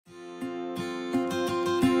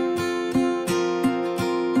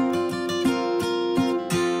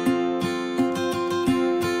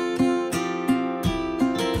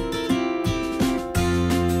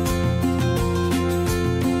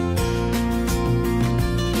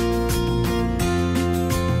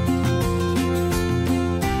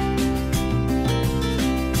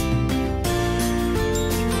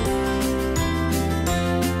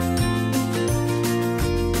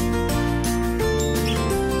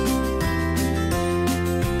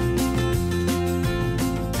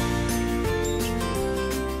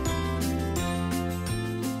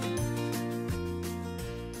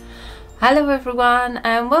Hello everyone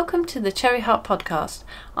and welcome to the Cherry Heart podcast.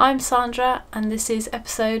 I'm Sandra and this is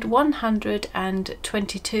episode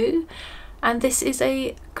 122 and this is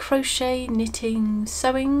a crochet, knitting,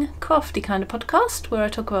 sewing, crafty kind of podcast where I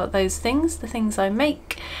talk about those things, the things I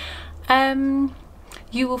make.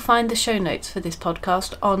 You will find the show notes for this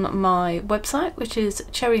podcast on my website, which is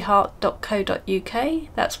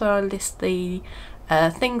cherryheart.co.uk. That's where I list the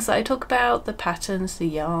things that I talk about, the patterns, the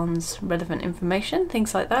yarns, relevant information,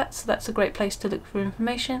 things like that. So that's a great place to look for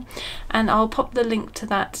information, and I'll pop the link to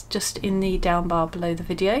that just in the down bar below the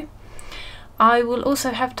video. I will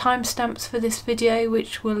also have timestamps for this video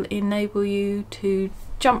which will enable you to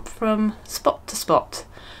jump from spot to spot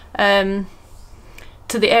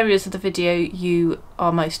to the areas of the video you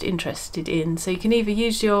are most interested in. So you can either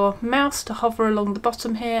use your mouse to hover along the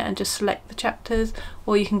bottom here and just select the chapters,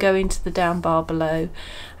 or you can go into the down bar below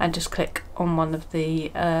and just click on one of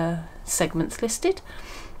the segments listed.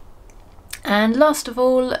 And last of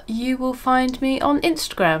all, you will find me on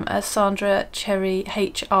Instagram as Sandra Cherry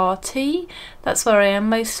HRT. That's where I am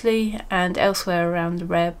mostly, and elsewhere around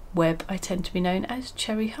the web I tend to be known as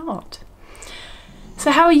Cherry Heart.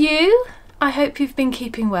 So how are you? I hope you've been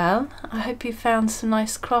keeping well. I hope you've found some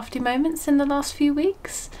nice crafty moments in the last few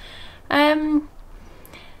weeks. It's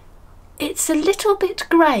a little bit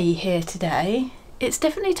grey here today. It's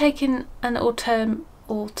definitely taken an autumnal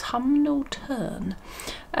turn.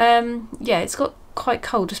 Yeah, it's got quite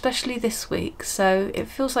cold, especially this week, so it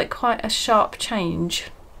feels like quite a sharp change.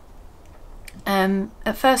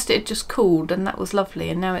 At first it just cooled and that was lovely,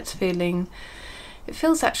 and now it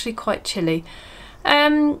feels actually quite chilly.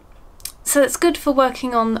 So it's good for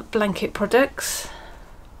working on blanket projects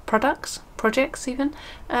even.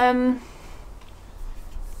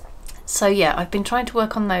 So yeah, I've been trying to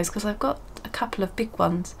work on those because I've got a couple of big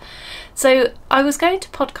ones. So I was going to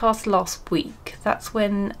podcast last week. That's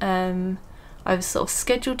when I was sort of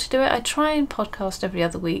scheduled to do it. I try and podcast every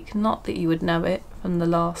other week, not that you would know it from the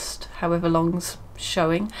last however long's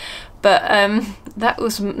showing, but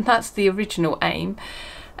that's the original aim.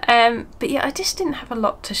 But yeah, I just didn't have a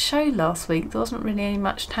lot to show last week. There wasn't really any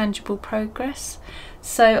much tangible progress.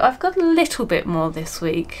 So I've got a little bit more this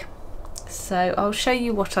week. So I'll show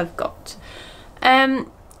you what I've got.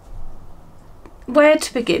 Where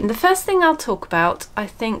to begin? The first thing I'll talk about, I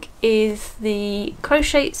think, is the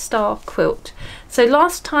Crochet Star Quilt. So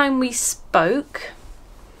last time we spoke,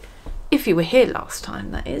 if you were here last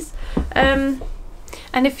time that is,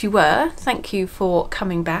 and if you were, thank you for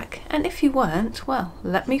coming back, and if you weren't, well,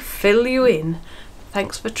 let me fill you in.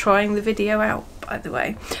 Thanks for trying the video out, by the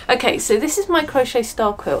way. Okay, so this is my Crochet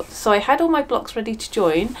Star Quilt. So I had all my blocks ready to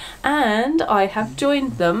join, and I have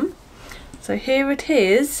joined them. So here it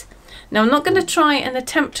is. Now I'm not going to try and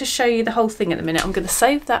attempt to show you the whole thing at the minute. I'm going to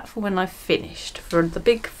save that for when I've finished, for the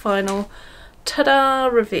big final ta-da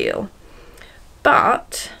reveal.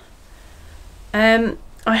 But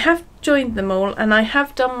I have joined them all, and I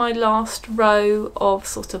have done my last row of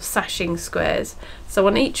sort of sashing squares. So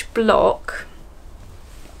on each block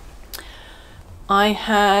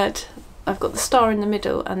I've got the star in the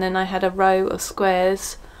middle, and then I had a row of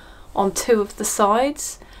squares on two of the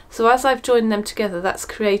sides. So as I've joined them together, that's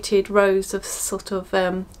created rows of sort of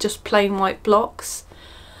just plain white blocks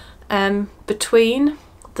between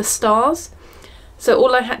the stars. So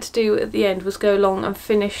all I had to do at the end was go along and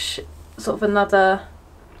finish sort of another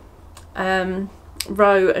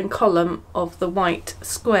row and column of the white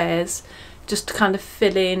squares, just to kind of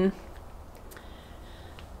fill in.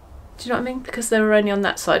 Do you know what I mean? Because they were only on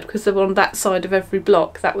that side, because they were on that side of every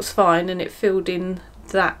block, that was fine, and it filled in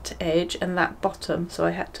that edge and that bottom, so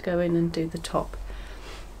I had to go in and do the top.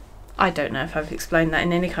 I don't know if I've explained that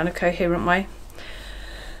in any kind of coherent way.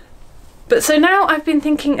 But so now I've been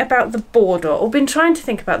thinking about the border, or been trying to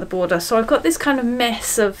think about the border. So I've got this kind of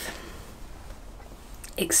mess of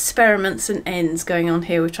experiments and ends going on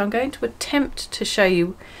here, which I'm going to attempt to show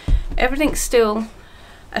you. Everything's still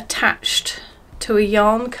attached to a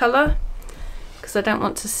yarn colour because I don't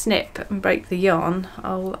want to snip and break the yarn.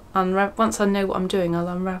 I'll once I know what I'm doing, I'll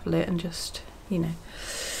unravel it and just, you know,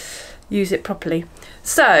 use it properly.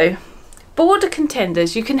 So border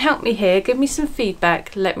contenders, you can help me here, give me some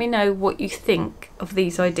feedback, let me know what you think of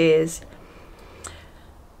these ideas.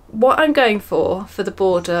 What I'm going for the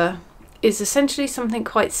border is essentially something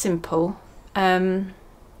quite simple. I'm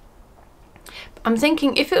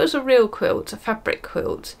thinking if it was a real quilt, a fabric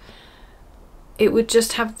quilt, it would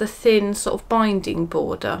just have the thin sort of binding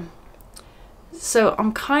border. So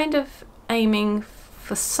I'm kind of aiming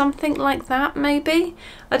for something like that, maybe.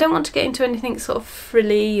 I don't want to get into anything sort of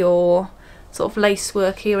frilly or sort of lace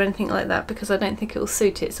worky or anything like that, because I don't think it will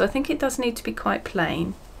suit it. So I think it does need to be quite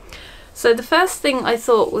plain. So the first thing I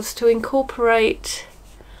thought was to incorporate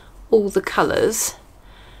all the colours.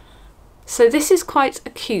 So this is quite a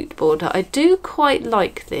cute border. I do quite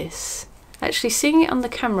like this. Actually, seeing it on the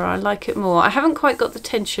camera, I like it more. I haven't quite got the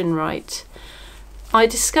tension right. I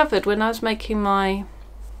discovered when I was making my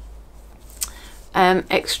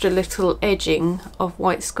extra little edging of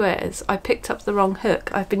white squares, I picked up the wrong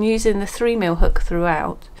hook. I've been using the 3mm hook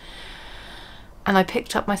throughout, and I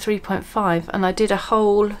picked up my 3.5 and I did a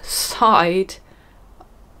whole side,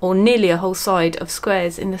 or nearly a whole side of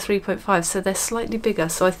squares in the 3.5, so they're slightly bigger.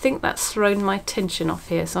 So I think that's thrown my tension off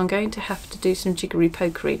here, so I'm going to have to do some jiggery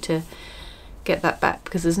pokery to get that back,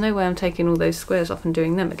 because there's no way I'm taking all those squares off and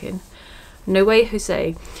doing them again. No way,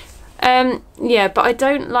 Jose. Yeah, but I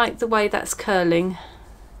don't like the way that's curling,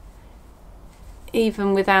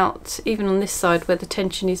 even on this side where the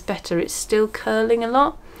tension is better, it's still curling a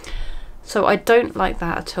lot. So I don't like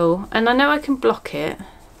that at all. And I know I can block it,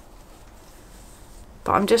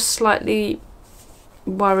 but I'm just slightly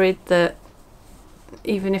worried that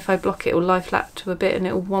even if I block it, it'll lie flat to a bit and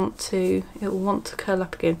it'll want to curl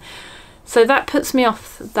up again. So that puts me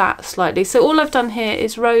off that slightly. So all I've done here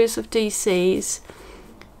is rows of DCs,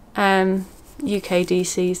 UK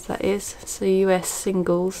DCs that is, so US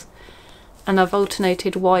singles, and I've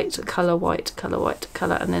alternated white colour, white colour, white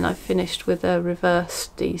colour, and then I've finished with a reverse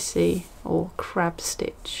DC or crab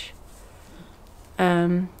stitch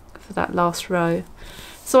for that last row.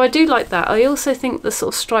 So I do like that. I also think the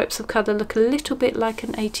sort of stripes of colour look a little bit like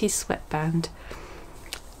an 80s sweatband,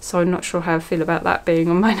 so I'm not sure how I feel about that being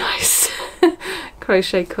on my nice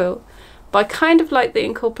crochet quilt, but I kind of like that it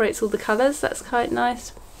incorporates all the colours. That's quite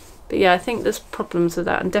nice. But yeah, I think there's problems with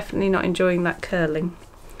that. I'm definitely not enjoying that curling.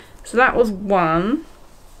 So that was one.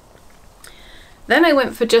 Then I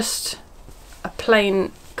went for just a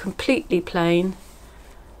plain, completely plain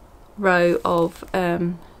row of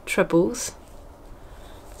trebles.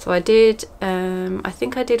 So I did, I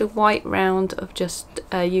think I did a white round of just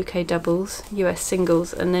UK doubles, US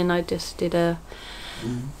singles, and then I just did a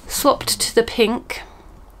swapped to the pink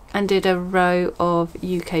and did a row of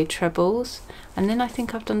UK trebles, and then I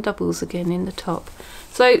think I've done doubles again in the top.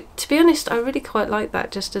 So to be honest, I really quite like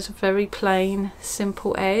that, just as a very plain,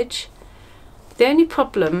 simple edge. The only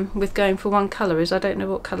problem with going for one colour is I don't know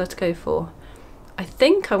what colour to go for. I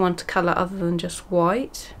think I want a colour other than just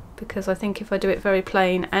white, because I think if I do it very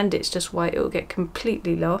plain and it's just white, it will get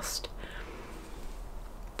completely lost.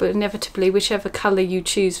 But inevitably, whichever colour you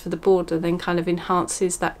choose for the border then kind of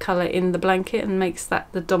enhances that colour in the blanket and makes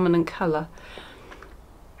that the dominant colour.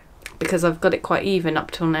 Because I've got it quite even up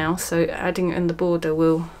till now, so adding it in the border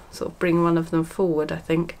will sort of bring one of them forward, I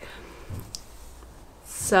think.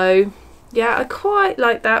 So yeah, I quite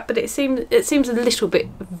like that, but it seems a little bit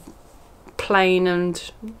plain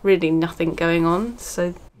and really nothing going on.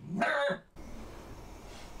 So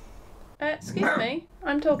excuse me,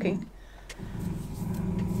 I'm talking.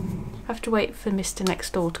 I have to wait for Mr.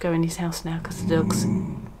 Next Door to go in his house now because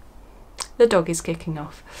the dog is kicking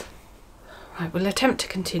off. Right, we'll attempt to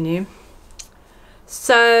continue.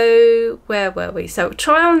 So where were we? So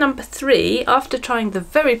trial number 3, after trying the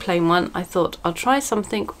very plain one, I thought I'll try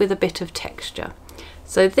something with a bit of texture.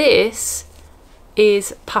 So this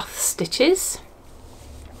is puff stitches,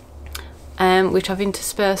 which I've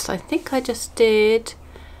interspersed. I think I just did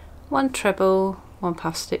one treble, one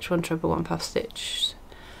puff stitch, one treble, one puff stitch,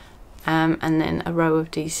 and then a row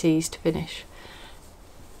of DCs to finish.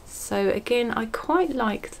 So again, I quite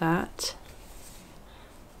like that.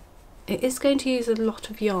 It is going to use a lot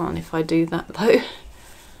of yarn if I do that though.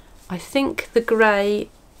 I think the grey,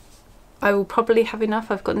 I will probably have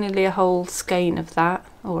enough. I've got nearly a whole skein of that,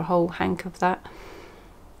 or a whole hank of that.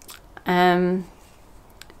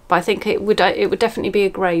 But I think it would definitely be a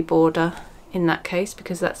grey border in that case,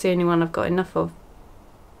 because that's the only one I've got enough of.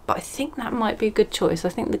 But I think that might be a good choice. I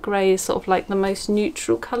think the grey is sort of like the most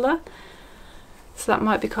neutral colour, so that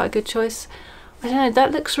might be quite a good choice. I don't know,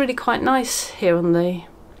 that looks really quite nice here on the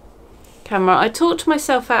camera. I talked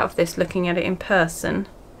myself out of this looking at it in person.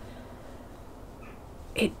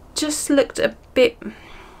 It just looked a bit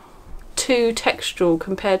too textural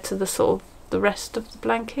compared to the sort of the rest of the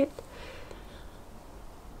blanket.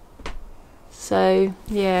 So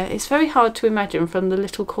yeah, it's very hard to imagine from the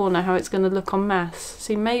little corner how it's going to look en masse.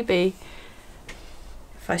 See, maybe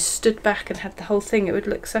if I stood back and had the whole thing, it would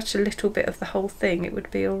look such a little bit of the whole thing, it would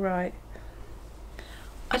be alright.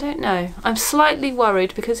 I don't know. I'm slightly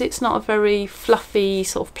worried because it's not a very fluffy,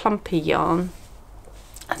 sort of plumpy yarn.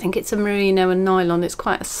 I think it's a merino and nylon. It's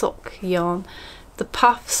quite a sock yarn. The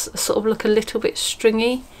puffs sort of look a little bit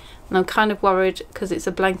stringy, and I'm kind of worried because it's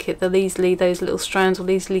a blanket that those little strands will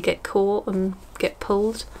easily get caught and get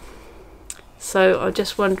pulled. So I'm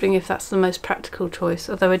just wondering if that's the most practical choice,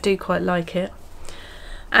 although I do quite like it.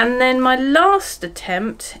 And then my last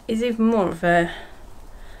attempt is even more of a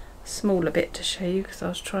smaller bit to show you, because I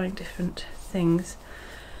was trying different things.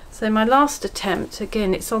 So my last attempt,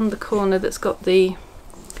 again, it's on the corner that's got the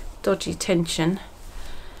dodgy tension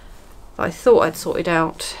that I thought I'd sorted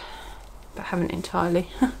out, but haven't entirely.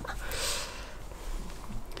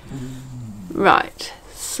 Right,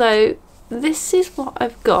 so this is what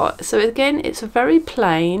I've got. So again, it's a very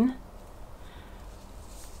plain,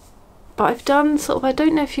 but I've done sort of, I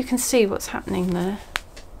don't know if you can see what's happening there.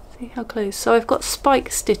 See how close? So I've got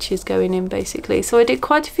spike stitches going in basically. So I did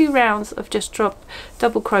quite a few rounds of just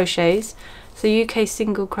double crochets, so UK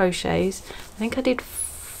single crochets. I think I did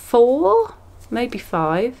 4, maybe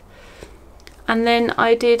 5. And then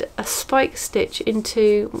I did a spike stitch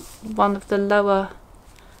into one of the lower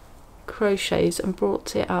crochets and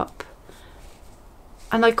brought it up.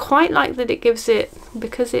 And I quite like that it gives it,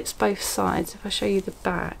 because it's both sides, if I show you the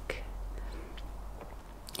back,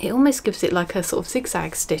 it almost gives it like a sort of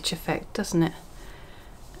zigzag stitch effect, doesn't it?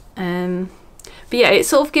 But yeah, it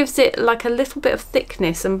sort of gives it like a little bit of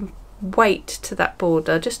thickness and weight to that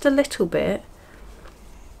border, just a little bit,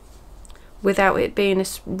 without it being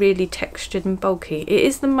really textured and bulky. It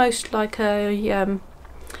is the most like a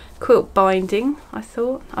quilt binding, I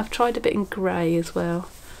thought. I've tried a bit in grey as well.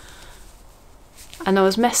 And I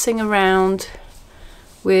was messing around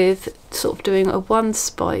with sort of doing a 1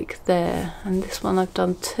 spike there, and this one I've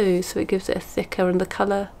done 2, so it gives it a thicker, and the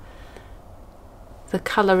colour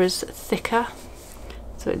is thicker,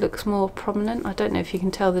 so it looks more prominent. I don't know if you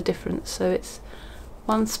can tell the difference. So it's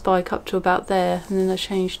 1 spike up to about there, and then I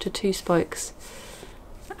changed to 2 spikes.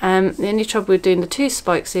 The only trouble with doing the 2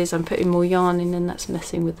 spikes is I'm putting more yarn in, and that's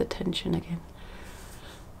messing with the tension again.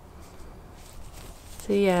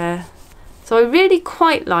 So yeah, so I really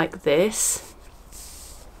quite like this.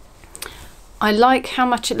 I like how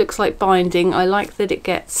much it looks like binding. I like that it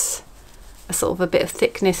gets a sort of a bit of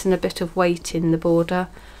thickness and a bit of weight in the border.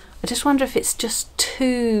 I just wonder if it's just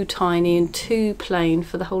too tiny and too plain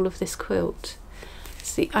for the whole of this quilt.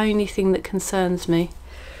 It's the only thing that concerns me.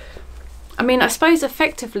 I mean, I suppose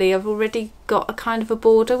effectively I've already got a kind of a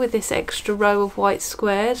border with this extra row of white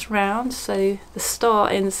squares round, so the star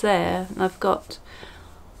ends there, and I've got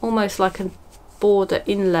almost like a border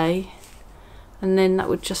inlay, and then that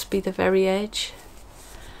would just be the very edge.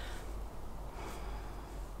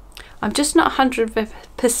 I'm just not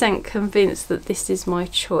 100% convinced that this is my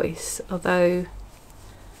choice, although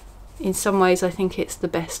in some ways I think it's the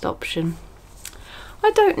best option. I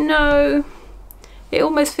don't know. It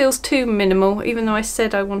almost feels too minimal, even though I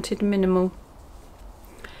said I wanted minimal.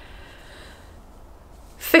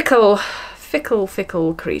 Fickle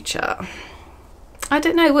creature. I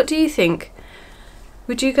don't know, what do you think?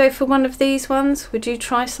 Would you go for one of these ones? Would you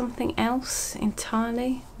try something else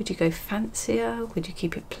entirely? Would you go fancier? Would you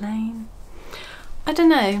keep it plain? I don't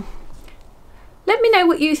know. Let me know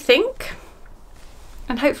what you think,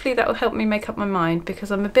 and hopefully that will help me make up my mind, because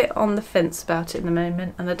I'm a bit on the fence about it in the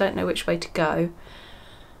moment, and I don't know which way to go,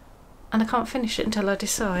 and I can't finish it until I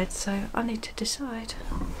decide, so I need to decide.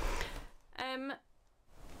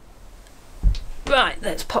 Right,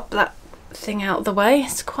 let's pop that thing out of the way.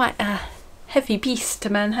 It's quite a heavy beast to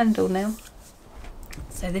manhandle now.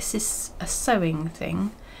 So this is a sewing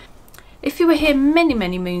thing. If you were here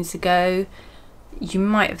many moons ago, you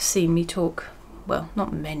might have seen me talk, well,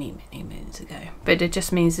 not many moons ago, but it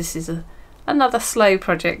just means this is another slow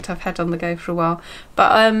project I've had on the go for a while.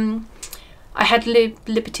 But I had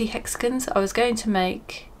Liberty Hexagons. I was going to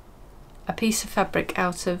make a piece of fabric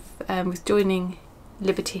out of, with joining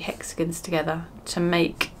Liberty Hexagons together to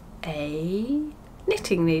make a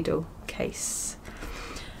knitting needle case.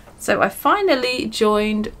 So I finally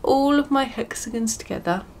joined all of my hexagons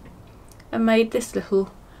together and made this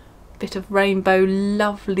little bit of rainbow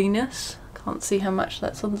loveliness. Can't see how much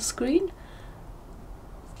that's on the screen.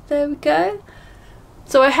 There we go.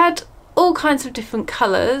 So I had all kinds of different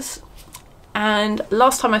colours, and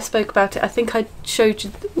last time I spoke about it I think I showed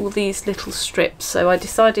you all these little strips, so I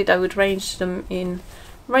decided I would arrange them in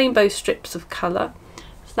rainbow strips of colour.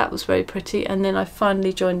 That was very pretty, and then I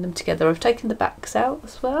finally joined them together. I've taken the backs out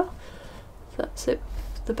as well. That's it,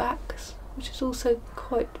 the backs, which is also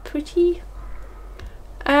quite pretty.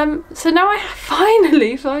 So now I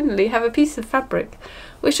finally have a piece of fabric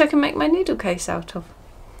which I can make my needle case out of.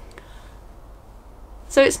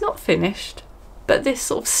 So it's not finished, but this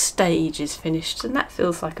sort of stage is finished, and that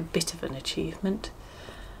feels like a bit of an achievement.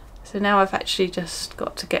 So now I've actually just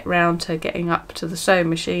got to get round to getting up to the sewing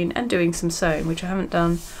machine and doing some sewing, which I haven't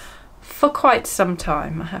done for quite some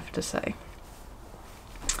time, I have to say.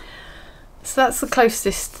 So that's the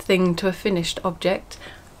closest thing to a finished object.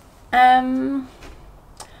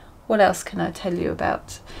 What else can I tell you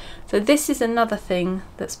about? So this is another thing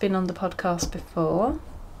that's been on the podcast before,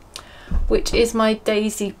 which is my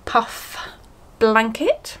Daisy Puff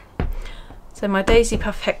blanket. So my Daisy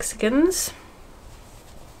Puff Hexagons.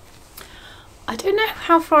 I don't know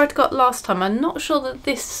how far I'd got last time. I'm not sure that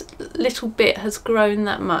this little bit has grown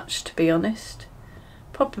that much, to be honest.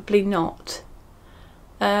 Probably not.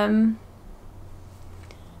 No,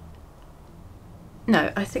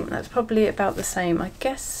 I think that's probably about the same. I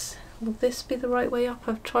guess, will this be the right way up?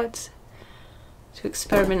 I've tried to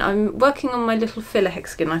experiment. I'm working on my little filler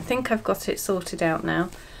hexagon. I think I've got it sorted out now.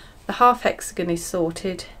 The half hexagon is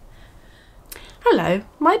sorted. Hello,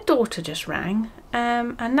 my daughter just rang,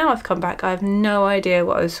 and now I've come back. I have no idea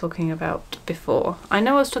what I was talking about before. I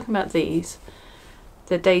know I was talking about these,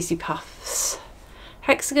 the Daisy Puffs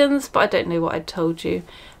hexagons, but I don't know what I'd told you.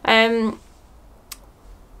 But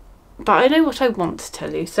I know what I want to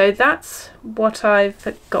tell you. So that's what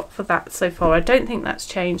I've got for that so far. I don't think that's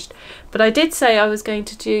changed, but I did say I was going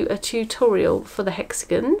to do a tutorial for the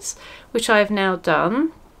hexagons, which I have now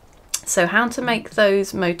done. So how to make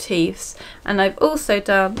those motifs, and I've also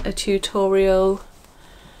done a tutorial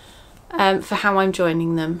for how I'm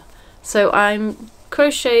joining them. So I'm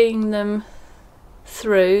crocheting them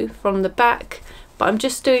through from the back, but I'm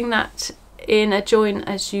just doing that in a join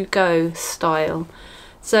as you go style.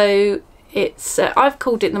 So it's I've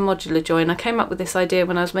called it the modular join. I came up with this idea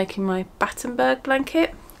when I was making my Battenberg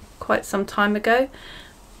blanket quite some time ago,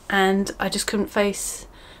 and I just couldn't face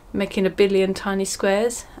making a billion tiny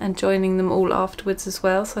squares and joining them all afterwards as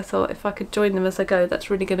well. So I thought if I could join them as I go, that's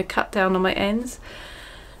really going to cut down on my ends.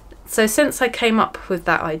 So since I came up with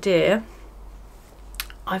that idea,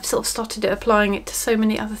 I've sort of started applying it to so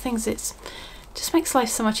many other things. It just makes life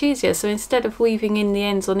so much easier. So instead of weaving in the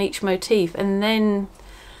ends on each motif and then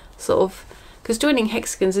sort of, because joining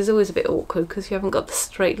hexagons is always a bit awkward because you haven't got the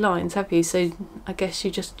straight lines, have you? So I guess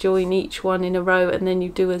you just join each one in a row and then you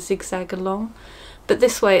do a zigzag along. But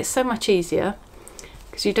this way it's so much easier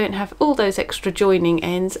because you don't have all those extra joining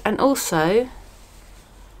ends, and also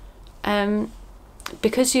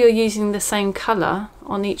because you're using the same colour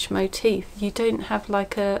on each motif, you don't have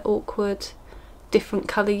like a awkward different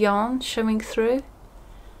colour yarn showing through.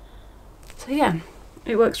 So yeah,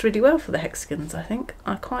 it works really well for the hexagons, I think.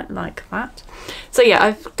 I quite like that. So yeah,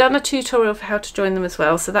 I've done a tutorial for how to join them as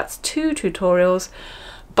well. So that's 2 tutorials,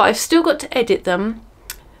 but I've still got to edit them.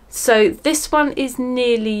 So this one is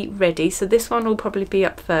nearly ready. So this one will probably be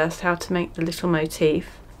up first, how to make the little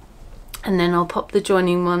motif. And then I'll pop the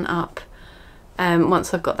joining one up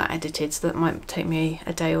once I've got that edited. So that might take me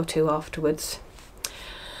a day or 2 afterwards.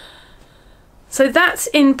 So that's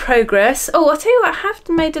in progress. Oh, I'll tell you what, I have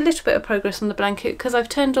made a little bit of progress on the blanket because I've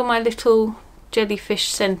turned all my little jellyfish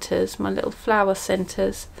centres, my little flower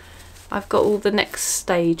centres. I've got all the next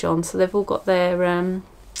stage on, so they've all got their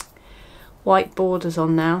white borders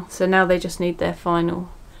on now. So now they just need their final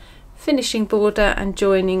finishing border and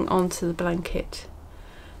joining onto the blanket.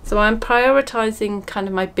 So I'm prioritising kind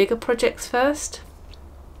of my bigger projects first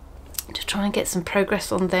to try and get some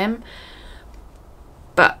progress on them.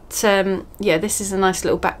 But yeah, this is a nice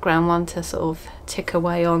little background one to sort of tick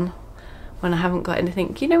away on when I haven't got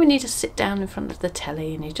anything. You know, when you just sit down in front of the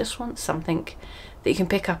telly and you just want something that you can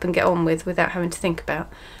pick up and get on with without having to think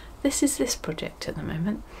about. This is this project at the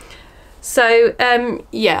moment. So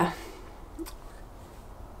yeah,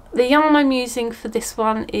 the yarn I'm using for this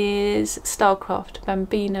one is Stylecraft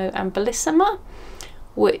Bambino and Bellissima,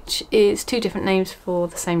 which is 2 different names for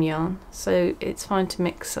the same yarn, so it's fine to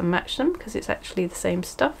mix and match them because it's actually the same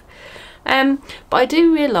stuff. But I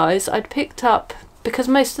do realise I'd picked up, because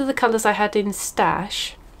most of the colours I had in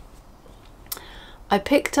stash, I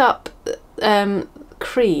picked up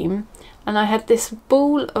cream, and I had this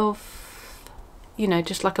ball of, you know,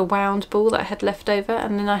 just like a wound ball that I had left over,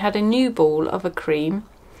 and then I had a new ball of a cream,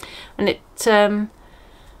 and it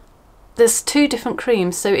there's 2 different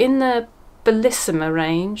creams. So in the Bellissima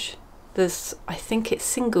range there's, I think it's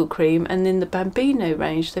single cream, and in the Bambino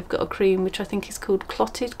range they've got a cream which I think is called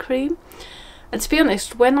clotted cream. And to be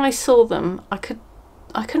honest, when I saw them I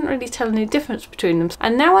couldn't really tell any difference between them,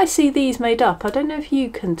 and now I see these made up. I don't know if you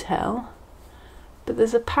can tell, but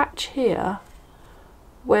there's a patch here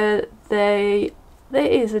where there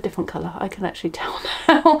is a different colour. I can actually tell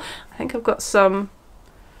now. I think I've got some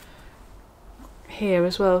here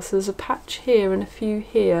as well, so there's a patch here and a few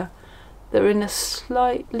here. They're in a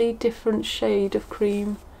slightly different shade of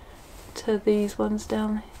cream to these ones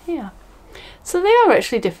down here. So they are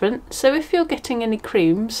actually different. So if you're getting any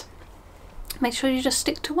creams, make sure you just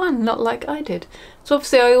stick to one, not like I did. So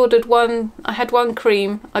obviously I ordered one, I had one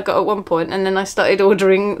cream I got at one point, and then I started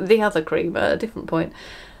ordering the other cream at a different point.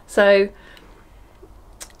 So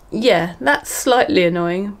yeah, that's slightly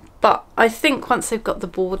annoying, but I think once they've got the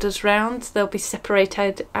borders round, they'll be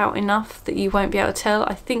separated out enough that you won't be able to tell.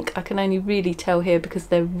 I think I can only really tell here because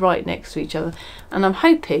they're right next to each other, and I'm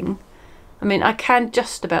hoping, I mean, I can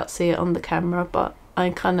just about see it on the camera, but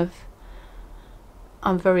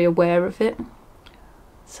I'm very aware of it,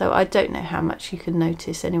 so I don't know how much you can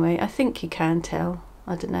notice anyway. I think you can tell.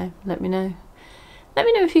 I don't know, let me know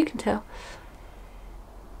if you can tell.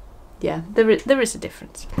 Yeah, there is a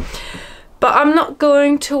difference, but I'm not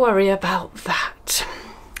going to worry about that.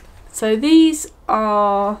 So these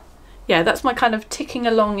are, yeah, that's my kind of ticking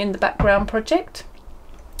along in the background project.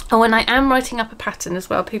 And when I am writing up a pattern as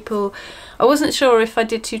well, I wasn't sure if I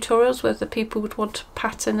did tutorials whether people would want a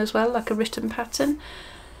pattern as well, like a written pattern,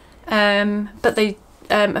 but they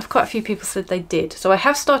quite a few people said they did, so I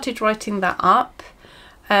have started writing that up.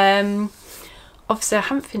 Obviously I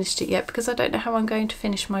haven't finished it yet because I don't know how I'm going to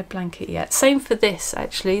finish my blanket yet. Same for this,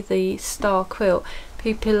 actually, the star quilt.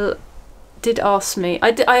 People did ask me,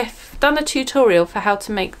 I've done a tutorial for how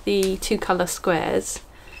to make the 2-colour squares,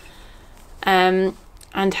 and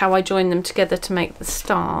how I join them together to make the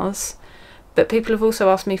stars, but people have also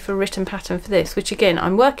asked me for a written pattern for this, which again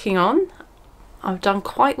I'm working on. I've done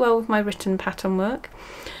quite well with my written pattern work,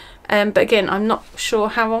 but again I'm not sure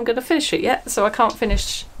how I'm going to finish it yet, so I can't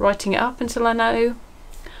finish writing it up until I know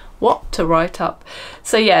what to write up.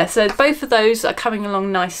 So yeah, so both of those are coming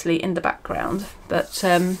along nicely in the background, but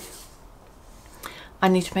I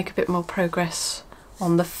need to make a bit more progress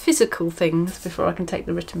on the physical things before I can take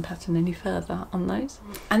the written pattern any further on those.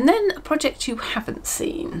 And then a project you haven't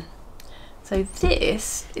seen. So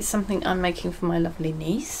this is something I'm making for my lovely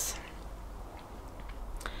niece,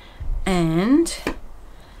 and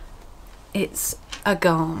it's a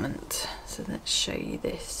garment. So let's show you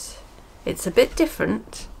this. It's a bit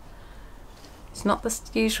different. It's not the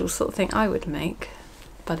usual sort of thing I would make,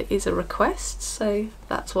 but it is a request, so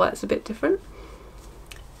that's why it's a bit different.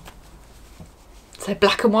 So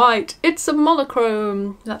black and white, it's a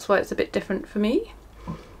monochrome. That's why it's a bit different for me.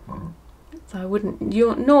 So I wouldn't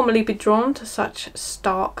normally be drawn to such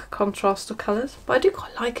stark contrast of colours, but I do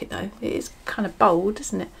quite like it though. It is kind of bold,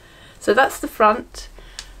 isn't it? So that's the front.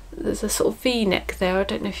 There's a sort of V-neck there. I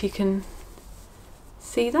don't know if you can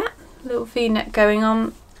see that little V-neck going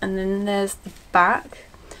on, and then there's the back.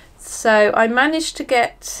 So I managed to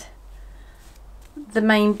get the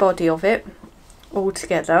main body of it all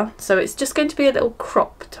together, so it's just going to be a little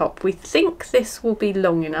crop top. We think this will be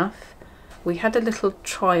long enough. We had a little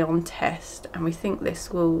try on test and we think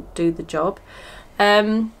this will do the job.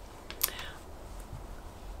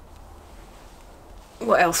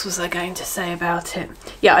 What else was I going to say about it?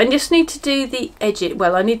 Yeah, I just need to do the edging.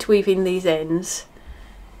 Well, I need to weave in these ends,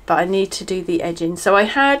 but I need to do the edging. So I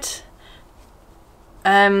had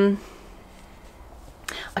I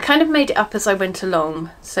kind of made it up as I went along,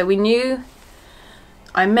 so we knew,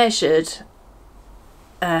 I measured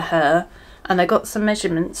her and I got some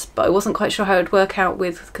measurements, but I wasn't quite sure how it would work out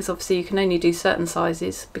with, because obviously you can only do certain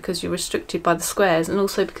sizes because you're restricted by the squares, and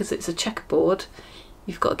also because it's a checkerboard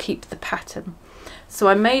you've got to keep the pattern. So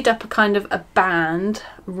I made up a kind of a band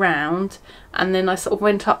round, and then I sort of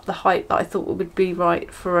went up the height that I thought would be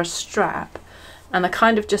right for a strap, and I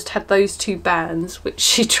kind of just had those two bands which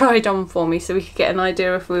she tried on for me so we could get an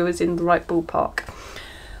idea if we was in the right ballpark,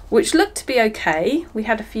 which looked to be okay. We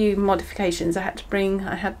had a few modifications I had to bring.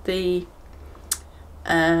 I had the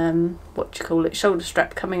what do you call it, shoulder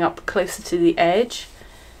strap coming up closer to the edge,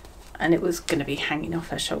 and it was going to be hanging off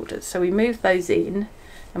her shoulders, so we moved those in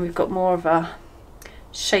and we've got more of a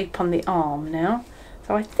shape on the arm now,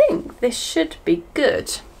 so I think this should be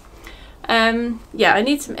good. Yeah, I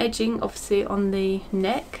need some edging obviously on the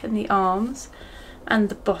neck and the arms and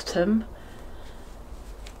the bottom.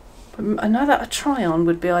 I know that a try on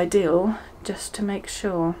would be ideal, just to make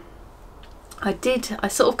sure. I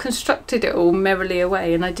sort of constructed it all merrily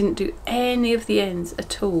away, and I didn't do any of the ends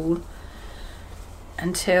at all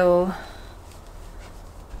until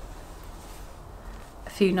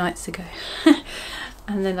a few nights ago.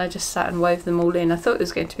 And then I just sat and wove them all in. I thought it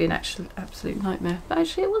was going to be an absolute nightmare, but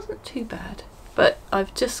actually it wasn't too bad. But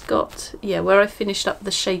I've just got, yeah, where I finished up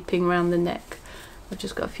the shaping around the neck, I've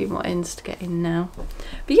just got a few more ends to get in now.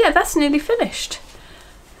 But yeah, that's nearly finished.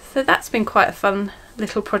 So that's been quite a fun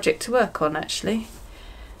little project to work on, actually.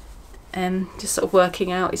 Just sort of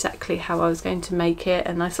working out exactly how I was going to make it,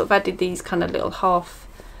 and I sort of added these kind of little half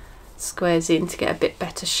squares in to get a bit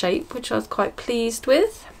better shape, which I was quite pleased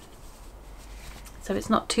with. So it's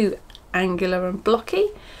not too angular and blocky.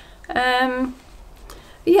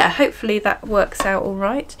 Yeah, hopefully that works out all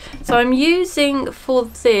right. So I'm using for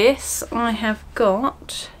this, I have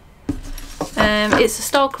got, it's a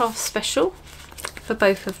Stylecraft special for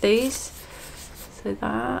both of these. So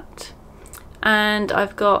that, and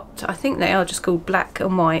I've got, I think they are just called black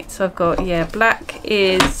and white. So I've got, yeah, black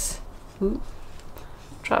is, ooh,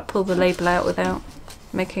 try to pull the label out without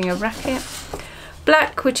making a racket.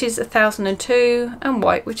 Black, which is 1002, and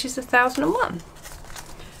white, which is 1001.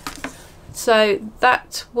 So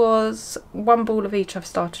that was one ball of each I've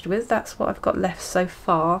started with. That's what I've got left so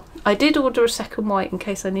far. I did order a second white in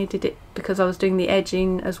case I needed it because I was doing the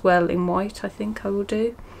edging as well in white. I think I will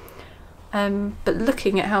do. But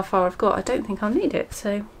looking at how far I've got, I don't think I'll need it.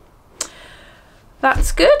 So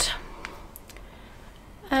that's good.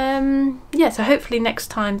 Yeah, so hopefully next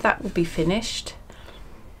time that will be finished.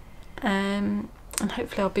 And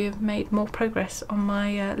hopefully I'll be made more progress on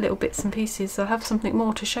my little bits and pieces. I'll have something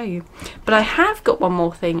more to show you. But I have got one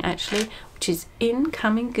more thing actually, which is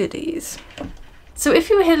incoming goodies. So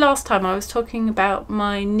if you were here last time, I was talking about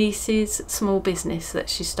my niece's small business that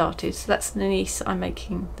she started. So that's the niece I'm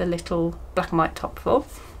making the little black and white top for.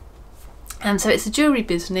 And so it's a jewellery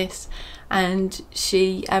business, and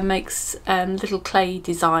she makes little clay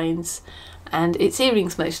designs, and it's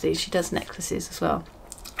earrings mostly. She does necklaces as well.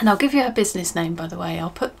 And I'll give you her business name, by the way. I'll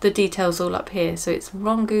put the details all up here. So it's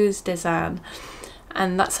Rongouz Design,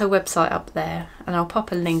 and that's her website up there. And I'll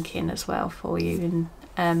pop a link in as well for you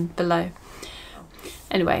in below.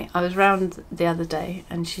 Anyway, I was round the other day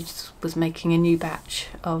and she just was making a new batch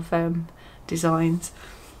of designs.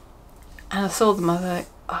 And I saw them, I was like,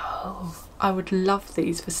 oh, I would love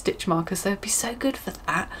these for stitch markers. They would be so good for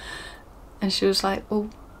that. And she was like, well,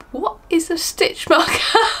 what is a stitch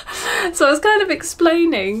marker? So I was kind of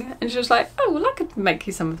explaining, and she was like, oh, well, I could make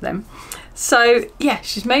you some of them. So yeah,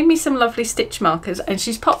 she's made me some lovely stitch markers, and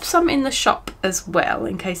she's popped some in the shop as well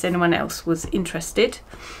in case anyone else was interested.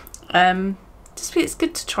 Just it's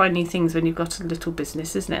good to try new things when you've got a little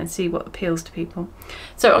business, isn't it, and see what appeals to people.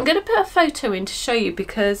 So I'm going to put a photo in to show you,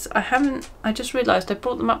 because I just realised I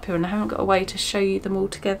brought them up here and I haven't got a way to show you them all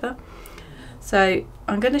together. So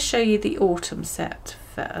I'm going to show you the autumn set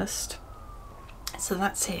first. So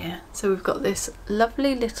that's here. So we've got this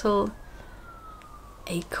lovely little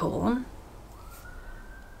acorn.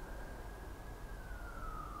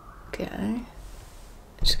 Okay, I'm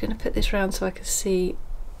just going to put this round so I can see,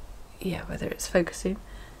 yeah, whether it's focusing.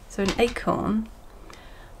 So an acorn,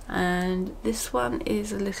 and this one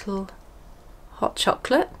is a little hot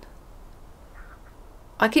chocolate.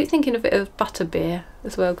 I keep thinking of it as butterbeer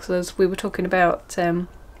as well, because we were talking about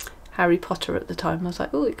Harry Potter at the time. I was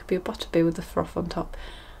like, oh, it could be a butterbeer with the froth on top.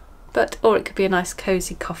 Or it could be a nice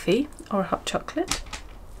cosy coffee or a hot chocolate.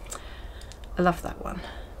 I love that one.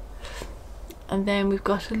 And then we've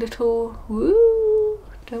got a little, woo,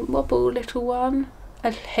 don't wobble, little one,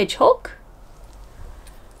 a hedgehog.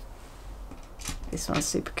 This one's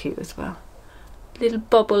super cute as well. Little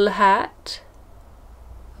bobble hat.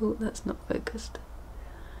 Oh, that's not focused.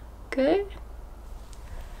 Okay.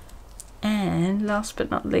 And last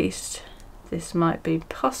but not least, this might be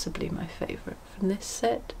possibly my favourite from this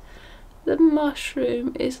set. The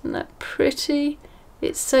mushroom, isn't that pretty?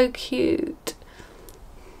 It's so cute.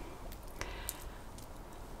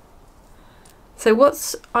 So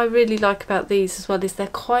what I really like about these as well is they're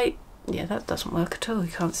quite, yeah, that doesn't work at all,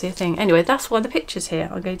 you can't see a thing. Anyway, that's why the picture's here.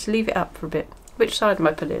 I'm going to leave it up for a bit. Which side am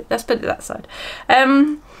I putting it? Let's put it that side.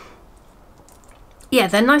 Yeah,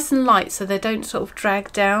 they're nice and light, so they don't sort of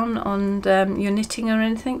drag down on your knitting or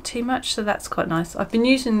anything too much, so that's quite nice. I've been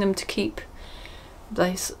using them to keep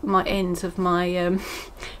my ends of my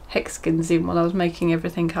hexagons in while I was making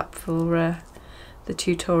everything up for the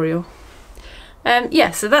tutorial.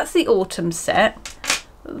 Yeah, so that's the autumn set.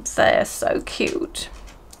 They're so cute.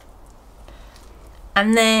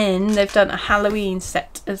 And then they've done a Halloween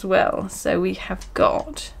set as well. So we have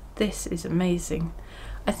got, this is amazing.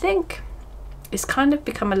 I think it's kind of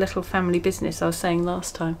become a little family business, I was saying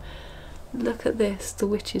last time. Look at this, the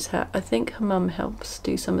witch's hat. I think her mum helps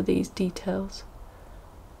do some of these details.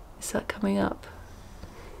 Is that coming up?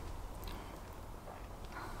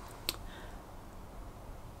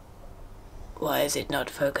 Why is it not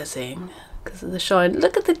focusing? Because of the shine.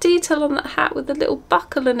 Look at the detail on that hat with the little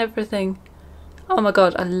buckle and everything. Oh my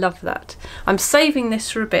god, I love that. I'm saving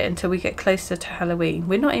this for a bit until we get closer to Halloween.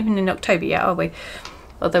 We're not even in October yet, are we?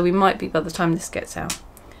 Although we might be by the time this gets out.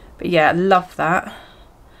 But yeah, I love that.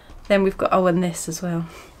 Then we've got, oh, and this as well.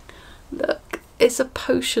 Look, it's a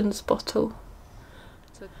potions bottle.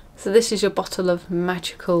 So this is your bottle of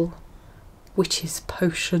magical witch's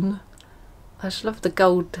potion. I just love the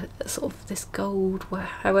gold, sort of this gold,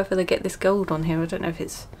 however they get this gold on here. I don't know if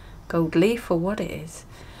it's gold leaf or what it is.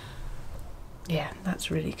 Yeah,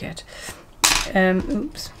 that's really good.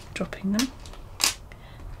 Oops, dropping them.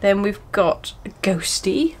 Then we've got a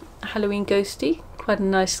ghosty, a Halloween ghosty. Quite a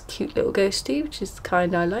nice cute little ghosty, which is the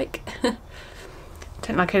kind I like.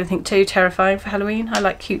 Don't like anything too terrifying for Halloween. I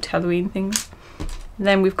like cute Halloween things. And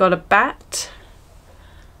then we've got a bat.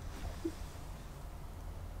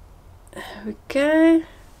 There we go.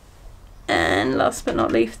 And last but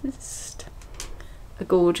not least, a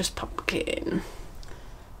gorgeous pumpkin.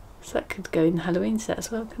 So that could go in the Halloween set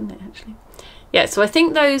as well, couldn't it, actually? Yeah, so I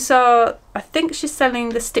think those are, I think she's selling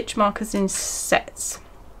the stitch markers in sets.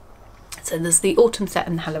 So there's the autumn set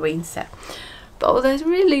and the Halloween set. But oh, they're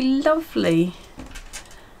really lovely.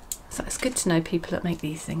 So it's good to know people that make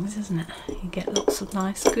these things, isn't it? You get lots of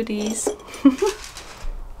nice goodies.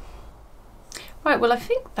 Right, well I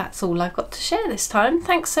think that's all I've got to share this time.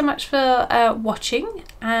 Thanks so much for watching,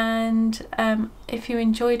 and if you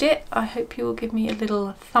enjoyed it, I hope you will give me a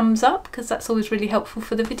little thumbs up, because that's always really helpful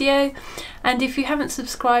for the video. And if you haven't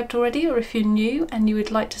subscribed already, or if you're new and you would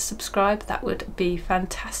like to subscribe, that would be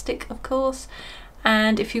fantastic, of course.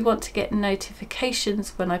 And if you want to get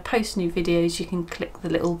notifications when I post new videos, you can click the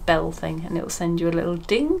little bell thing and it will send you a little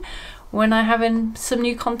ding when I have some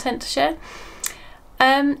new content to share.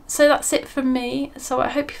 So that's it from me. So I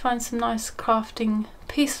hope you find some nice crafting,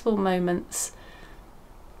 peaceful moments,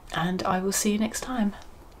 and I will see you next time.